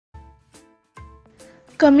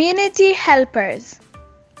Community helpers.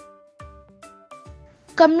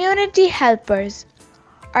 Community helpers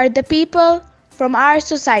are the people from our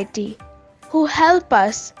society who help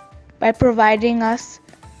us by providing us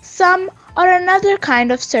some or another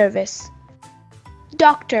kind of service.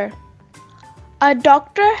 Doctor. A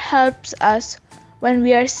doctor helps us when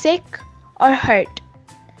we are sick or hurt.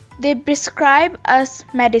 They prescribe us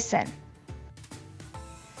medicine.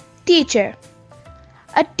 Teacher.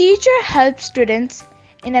 A teacher helps students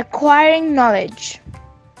in acquiring knowledge.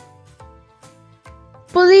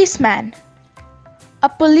 Policeman. A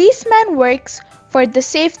policeman works for the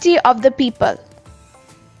safety of the people.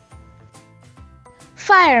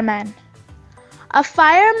 Fireman. A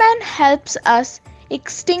fireman helps us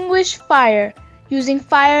extinguish fire using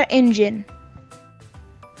fire engine.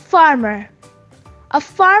 Farmer. A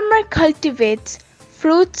farmer cultivates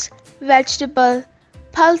fruits, vegetables,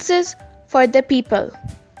 pulses for the people.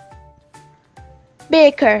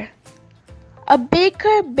 Baker. A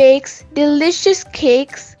baker bakes delicious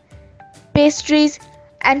cakes, pastries,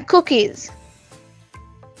 and cookies.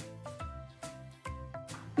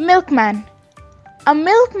 Milkman. A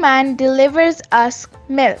milkman delivers us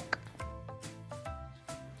milk.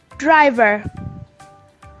 Driver.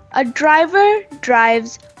 A driver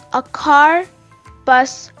drives a car,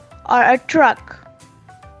 bus, or a truck.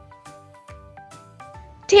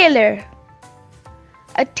 Tailor.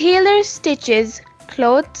 A tailor stitches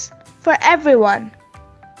clothes for everyone.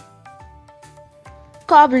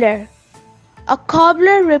 Cobbler. A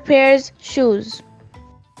cobbler repairs shoes.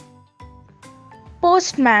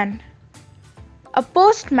 Postman. A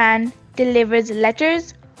postman delivers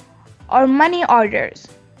letters or money orders.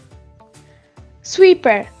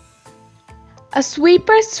 Sweeper. A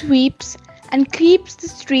sweeper sweeps and keeps the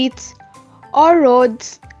streets or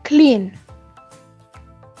roads clean.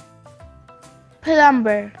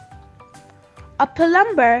 Plumber. A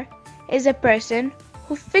plumber is a person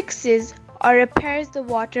who fixes or repairs the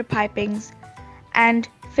water pipings and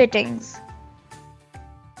fittings.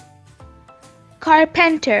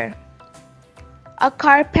 Carpenter. A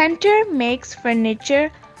carpenter makes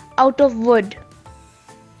furniture out of wood.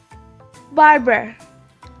 Barber.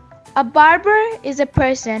 A barber is a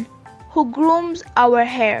person who grooms our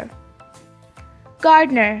hair.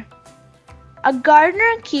 Gardener. A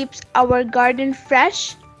gardener keeps our garden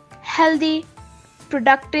fresh, healthy,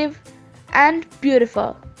 productive, and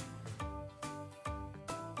beautiful.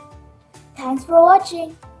 Thanks for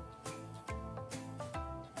watching.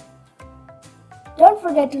 Don't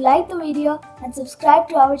forget to like the video and subscribe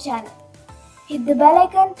to our channel. Hit the bell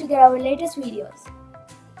icon to get our latest videos.